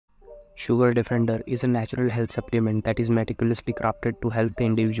Sugar Defender is a natural health supplement that is meticulously crafted to help the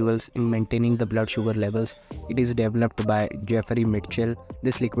individuals in maintaining the blood sugar levels. It is developed by Jeffrey Mitchell.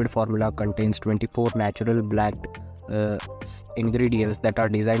 This liquid formula contains 24 natural black ingredients that are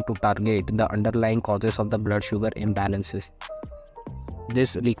designed to target the underlying causes of the blood sugar imbalances.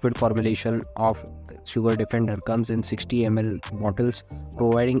 This liquid formulation of Sugar Defender comes in 60 ml bottles,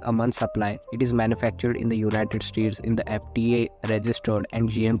 providing a month's supply. It is manufactured in the United States in the FDA registered and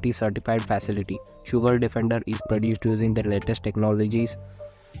GMT certified facility. Sugar Defender is produced using the latest technologies,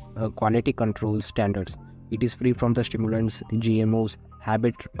 quality control standards. It is free from the stimulants, GMOs,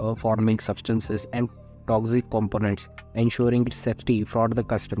 habit forming substances, and toxic components, ensuring its safety for the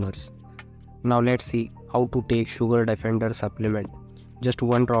customers. Now let's see how to take Sugar Defender supplement. Just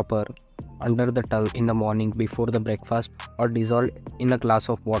one dropper under the tongue in the morning before the breakfast, or dissolve in a glass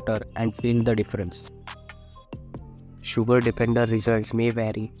of water and feel the difference. Sugar Defender results may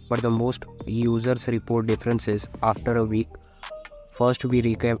vary, but the most users report differences after a week. First,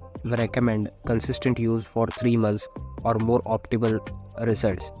 we recommend consistent use for 3 months or more optimal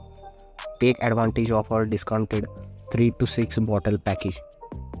results. Take advantage of our discounted 3 to 6 bottle package.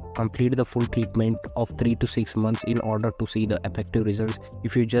 Complete the full treatment of 3 to 6 months in order to see the effective results.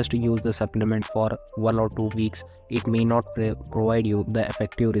 If you just use the supplement for 1 or 2 weeks, it may not provide you the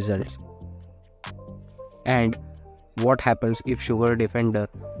effective results. And what happens if Sugar Defender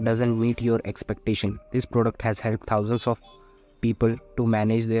doesn't meet your expectation? This product has helped thousands of people to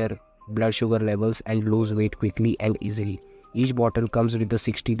manage their blood sugar levels and lose weight quickly and easily. Each bottle comes with a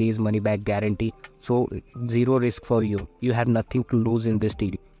 60 days money back guarantee, so zero risk for you. You have nothing to lose in this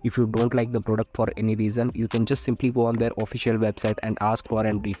deal. If you don't like the product for any reason, you can just simply go on their official website and ask for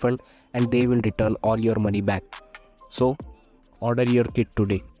a refund, and they will return all your money back. So order your kit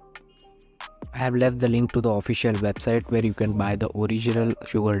today. I have left the link to the official website where you can buy the original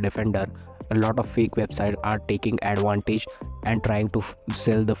Sugar Defender. A lot of fake websites are taking advantage and trying to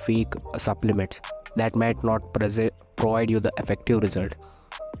sell the fake supplements that might not provide you the effective result.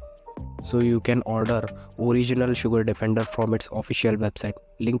 So you can order original Sugar Defender from its official website.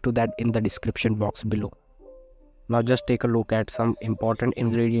 Link to that in the description box below. Now just take a look at some important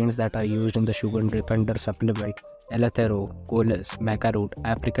ingredients that are used in the Sugar Defender supplement. Eleuthero, Coles, macaroot,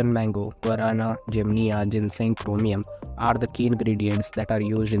 African mango, guarana, gemnia, ginseng, chromium are the key ingredients that are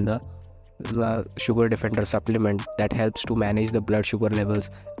used in the Sugar Defender supplement that helps to manage the blood sugar levels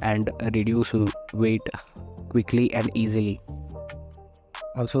and reduce weight quickly and easily.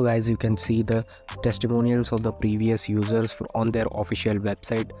 Also guys, you can see the testimonials of the previous users on their official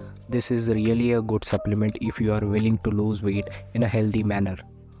website. This is really a good supplement if you are willing to lose weight in a healthy manner.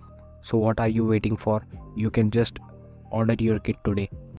 So what are you waiting for? You can just order your kit today.